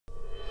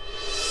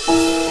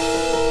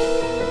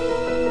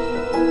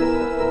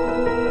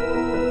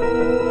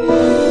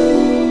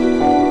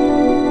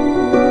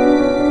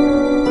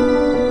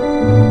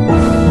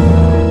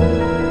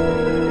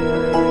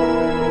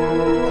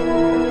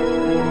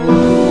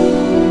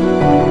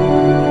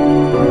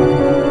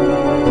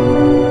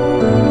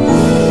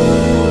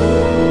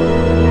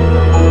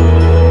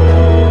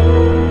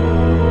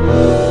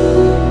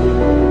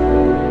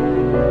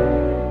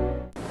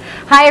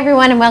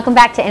everyone, and welcome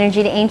back to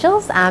Energy to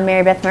Angels. I'm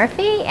Mary Beth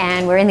Murphy,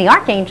 and we're in the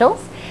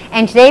Archangels.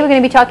 And today we're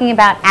going to be talking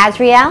about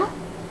Azrael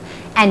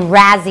and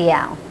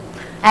Raziel.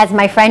 As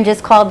my friend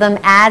just called them,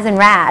 Az and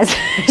Raz.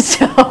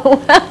 So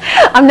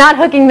I'm not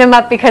hooking them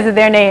up because of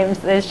their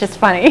names. It's just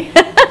funny.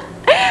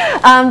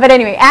 But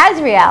anyway,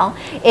 Azrael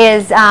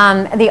is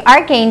the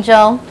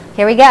Archangel,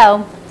 here we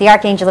go, the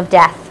Archangel of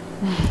Death.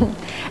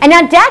 And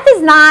now death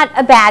is not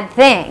a bad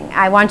thing.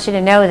 I want you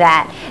to know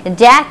that.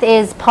 Death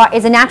is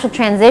a natural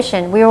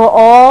transition. We will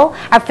all,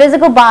 our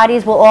physical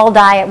bodies will all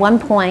die at one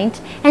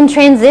point and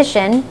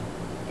transition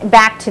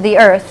back to the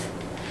earth.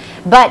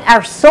 But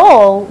our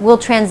soul will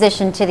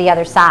transition to the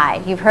other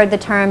side. You've heard the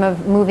term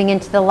of moving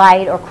into the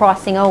light or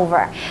crossing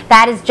over.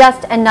 That is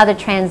just another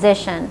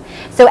transition.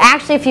 So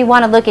actually, if you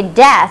want to look at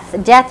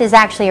death, death is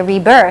actually a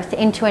rebirth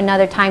into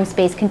another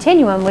time-space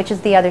continuum, which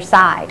is the other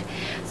side.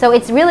 So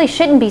it really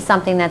shouldn't be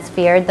something that's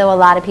feared, though a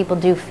lot of people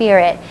do fear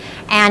it.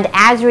 And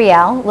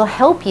Azrael will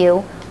help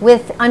you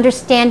with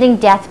understanding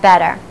death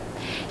better.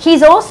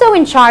 He's also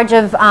in charge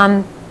of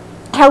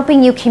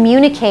helping you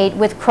communicate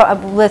with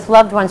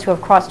loved ones who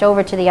have crossed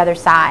over to the other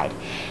side.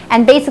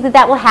 And basically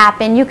that will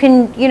happen. You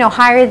can,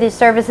 hire the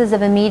services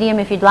of a medium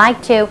if you'd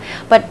like to,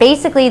 but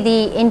basically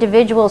the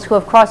individuals who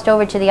have crossed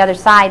over to the other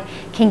side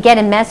can get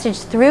a message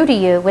through to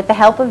you with the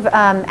help of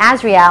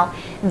Azrael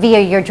via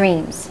your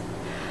dreams.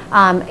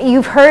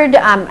 You've heard,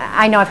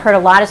 I know I've heard a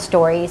lot of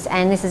stories,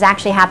 and this has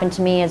actually happened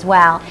to me as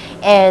well,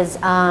 is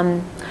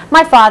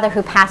my father,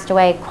 who passed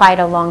away quite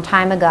a long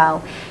time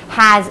ago,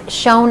 has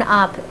shown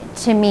up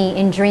to me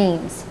in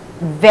dreams,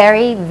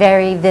 very,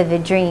 very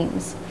vivid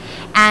dreams,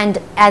 and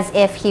as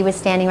if he was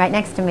standing right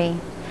next to me.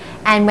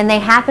 And when they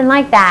happen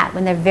like that,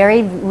 when they're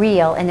very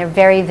real and they're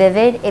very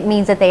vivid, it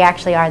means that they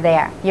actually are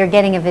there. You're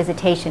getting a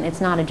visitation,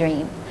 it's not a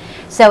dream.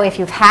 So if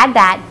you've had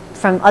that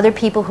from other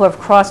people who have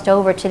crossed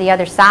over to the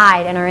other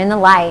side and are in the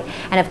light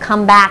and have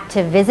come back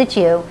to visit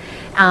you,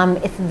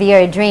 if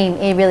via a dream,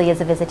 it really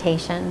is a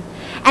visitation.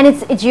 And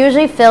it's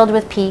usually filled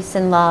with peace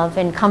and love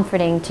and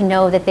comforting to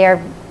know that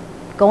they're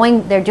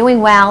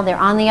doing well, they're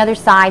on the other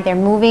side, they're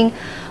moving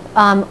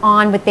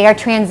on with their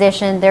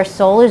transition, their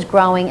soul is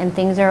growing, and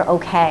things are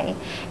okay.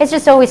 It's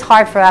just always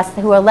hard for us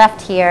who are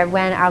left here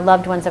when our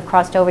loved ones have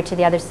crossed over to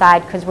the other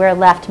side, because we're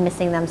left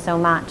missing them so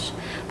much.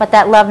 But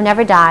that love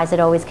never dies, it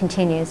always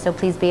continues, so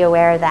please be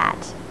aware of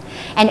that.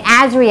 And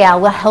Azrael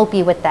will help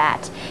you with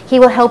that. He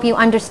will help you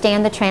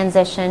understand the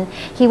transition.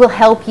 He will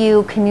help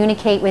you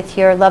communicate with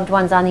your loved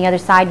ones on the other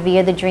side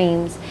via the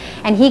dreams.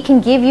 And he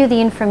can give you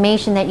the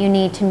information that you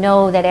need to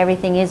know that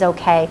everything is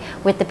okay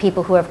with the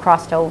people who have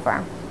crossed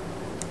over.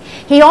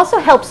 He also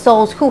helps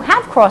souls who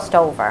have crossed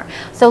over.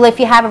 So if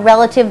you have a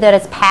relative that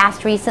has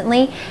passed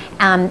recently,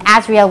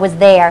 Azrael was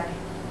there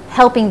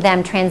helping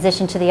them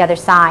transition to the other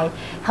side,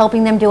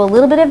 helping them do a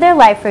little bit of their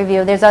life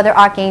review. There's other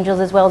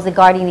archangels as well as the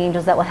guardian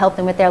angels that will help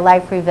them with their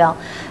life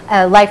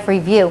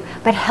review,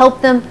 but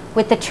help them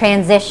with the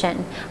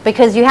transition.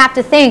 Because you have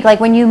to think, like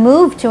when you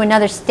move to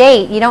another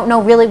state, you don't know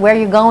really where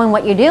you're going,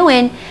 what you're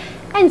doing,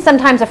 and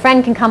sometimes a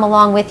friend can come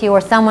along with you, or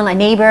someone, a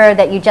neighbor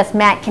that you just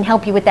met, can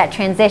help you with that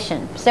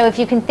transition. So if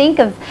you can think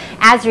of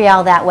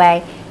Azrael that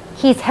way,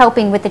 he's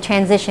helping with the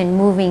transition,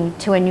 moving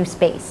to a new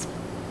space.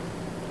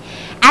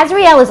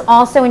 Azrael is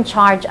also in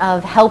charge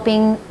of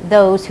helping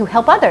those who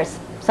help others,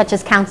 such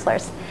as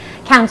counselors,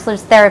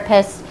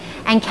 therapists,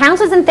 and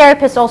counselors and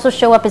therapists also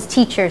show up as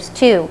teachers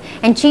too.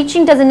 And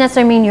teaching doesn't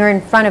necessarily mean you're in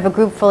front of a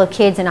group full of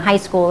kids in a high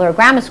school or a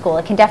grammar school.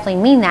 It can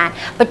definitely mean that.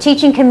 But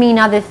teaching can mean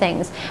other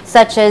things,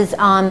 such as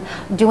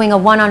doing a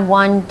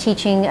one-on-one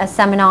teaching a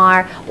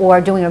seminar,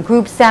 or doing a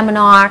group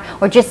seminar,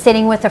 or just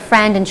sitting with a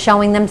friend and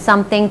showing them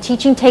something.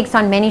 Teaching takes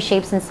on many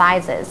shapes and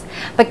sizes.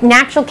 But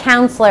natural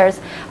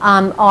counselors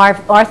are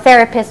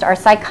therapists, are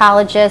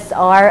psychologists,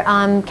 are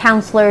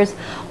counselors,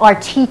 are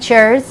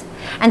teachers.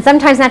 And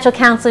sometimes natural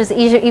counselors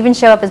even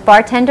show up as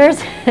bartenders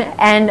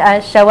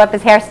and show up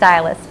as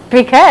hairstylists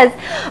because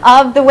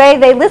of the way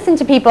they listen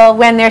to people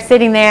when they're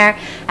sitting there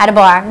at a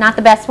bar. Not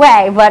the best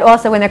way, but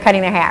also when they're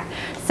cutting their hair.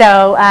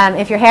 So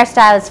if your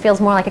hairstylist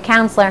feels more like a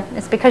counselor,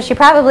 it's because she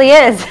probably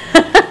is,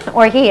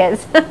 or he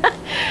is.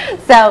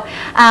 So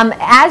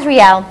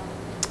Azrael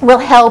will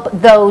help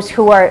those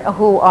who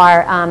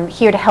are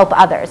here to help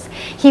others.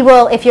 He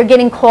will, if you're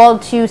getting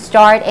called to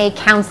start a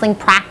counseling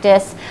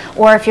practice,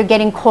 or if you're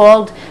getting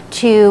called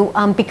to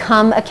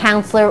become a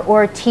counselor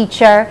or a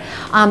teacher,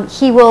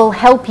 he will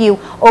help you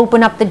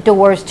open up the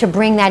doors to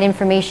bring that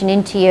information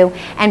into you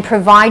and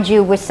provide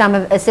you with some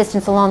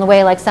assistance along the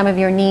way, like some of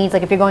your needs,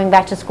 like if you're going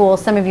back to school,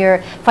 some of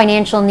your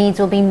financial needs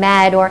will be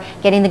met, or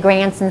getting the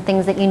grants and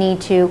things that you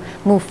need to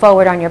move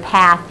forward on your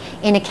path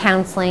in a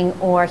counseling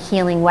or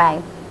healing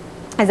way.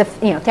 As a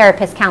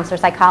therapist, counselor,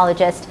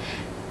 psychologist,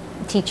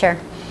 teacher.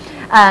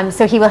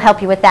 So he will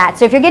help you with that.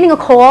 So if you're getting a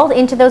call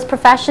into those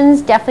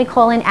professions, definitely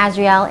call in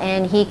Azrael,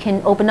 and he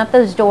can open up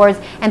those doors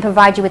and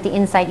provide you with the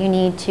insight you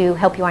need to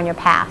help you on your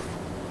path.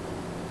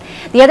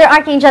 The other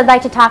archangel I'd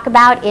like to talk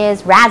about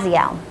is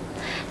Raziel.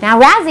 Now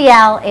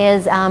Raziel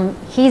is,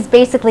 he's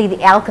basically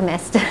the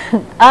alchemist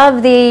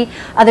of the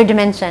other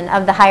dimension,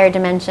 of the higher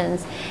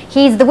dimensions.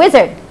 He's the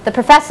wizard, the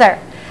professor.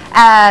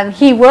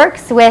 He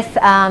works with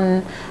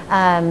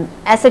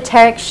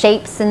esoteric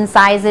shapes and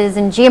sizes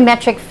and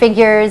geometric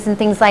figures and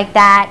things like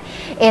that.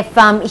 If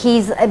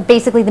he's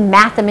basically the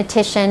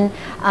mathematician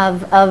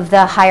of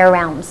the higher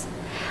realms.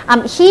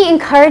 He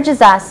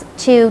encourages us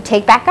to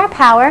take back our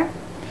power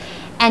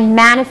and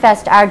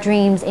manifest our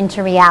dreams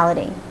into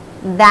reality.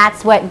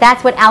 That's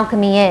what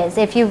alchemy is.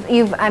 If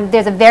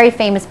there's a very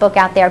famous book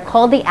out there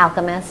called The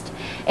Alchemist.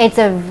 It's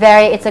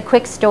a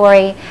quick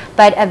story,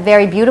 but a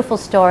very beautiful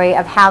story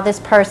of how this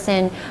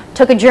person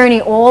took a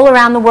journey all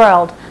around the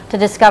world to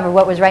discover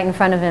what was right in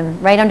front of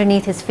him, right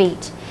underneath his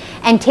feet,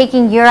 and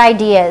taking your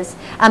ideas.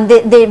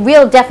 The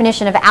real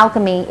definition of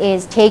alchemy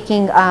is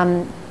taking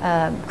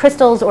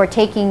crystals or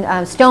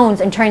taking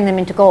stones and turning them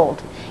into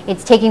gold.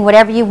 It's taking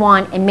whatever you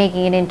want and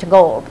making it into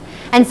gold.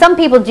 And some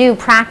people do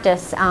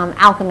practice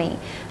alchemy,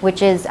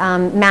 which is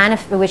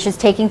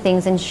taking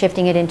things and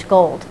shifting it into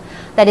gold.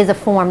 That is a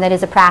form, that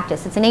is a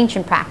practice. It's an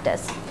ancient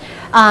practice.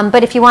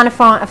 But if you want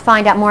to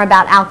find out more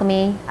about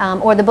alchemy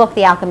or the book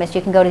The Alchemist,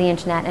 you can go to the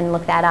internet and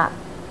look that up.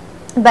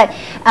 But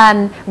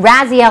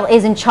Raziel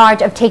is in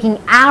charge of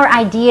taking our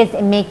ideas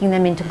and making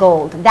them into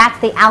gold. That's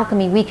the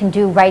alchemy we can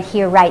do right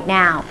here, right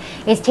now.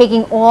 Is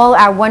taking all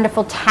our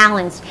wonderful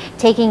talents,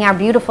 taking our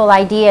beautiful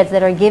ideas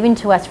that are given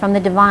to us from the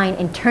divine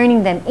and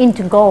turning them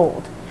into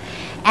gold.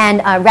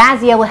 And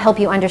Raziel will help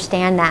you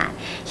understand that.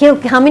 He'll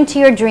come into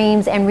your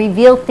dreams and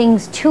reveal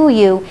things to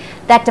you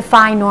that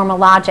defy normal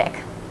logic.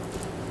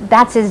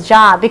 That's his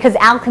job, because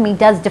alchemy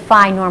does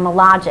defy normal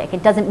logic.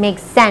 It doesn't make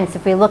sense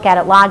if we look at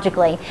it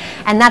logically.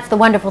 And that's the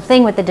wonderful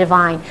thing with the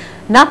divine.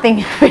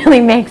 Nothing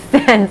really makes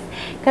sense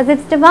because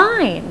it's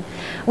divine.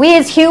 We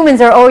as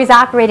humans are always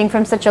operating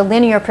from such a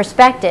linear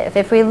perspective.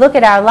 If we look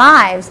at our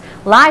lives,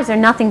 lives are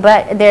nothing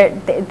but,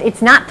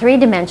 it's not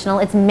three-dimensional,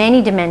 it's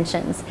many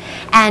dimensions.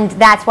 And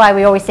that's why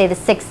we always say the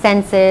six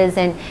senses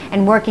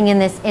and working in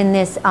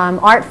this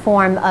art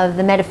form of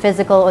the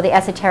metaphysical or the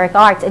esoteric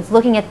arts, it's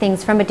looking at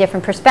things from a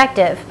different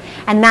perspective.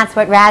 And that's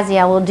what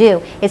Raziel will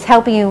do, is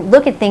helping you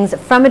look at things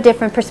from a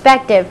different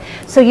perspective.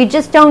 So you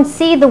just don't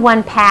see the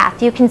one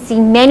path. You can see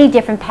many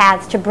different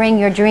paths to bring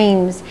your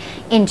dreams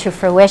into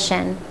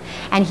fruition.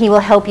 And he will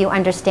help you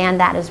understand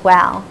that as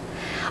well.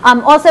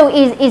 Also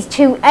is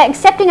to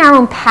accepting our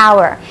own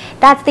power.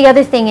 That's the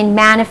other thing in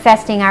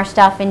manifesting our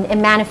stuff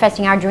and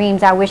manifesting our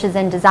dreams, our wishes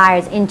and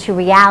desires into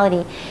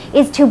reality,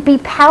 is to be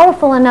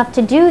powerful enough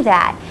to do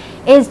that,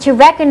 is to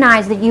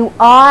recognize that you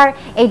are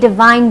a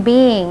divine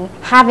being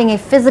having a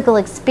physical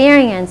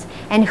experience,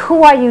 and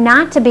who are you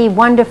not to be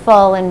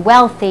wonderful and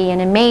wealthy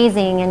and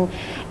amazing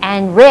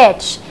and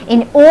rich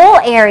in all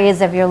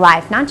areas of your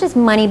life, not just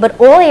money, but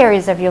all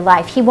areas of your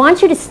life. He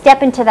wants you to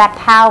step into that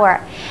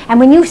power. And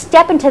when you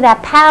step into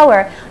that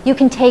power, you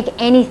can take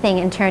anything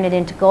and turn it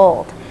into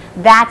gold.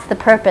 That's the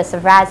purpose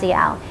of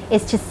Raziel,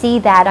 is to see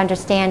that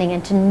understanding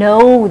and to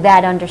know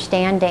that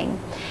understanding.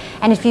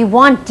 And if you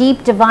want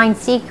deep divine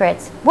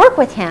secrets, work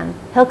with him.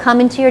 He'll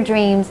come into your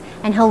dreams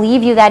and he'll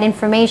leave you that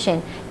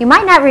information. You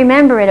might not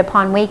remember it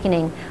upon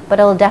awakening, but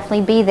it'll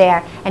definitely be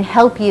there and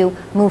help you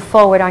move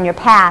forward on your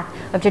path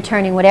of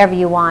turning whatever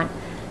you want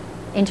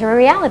into a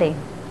reality.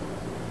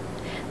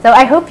 So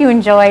I hope you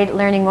enjoyed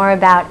learning more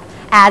about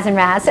Az and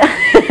Raz,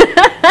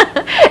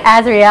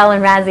 Azrael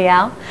and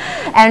Raziel.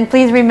 And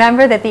please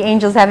remember that the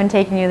angels haven't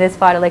taken you this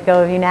far to let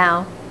go of you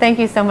now. Thank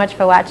you so much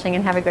for watching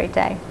and have a great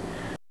day.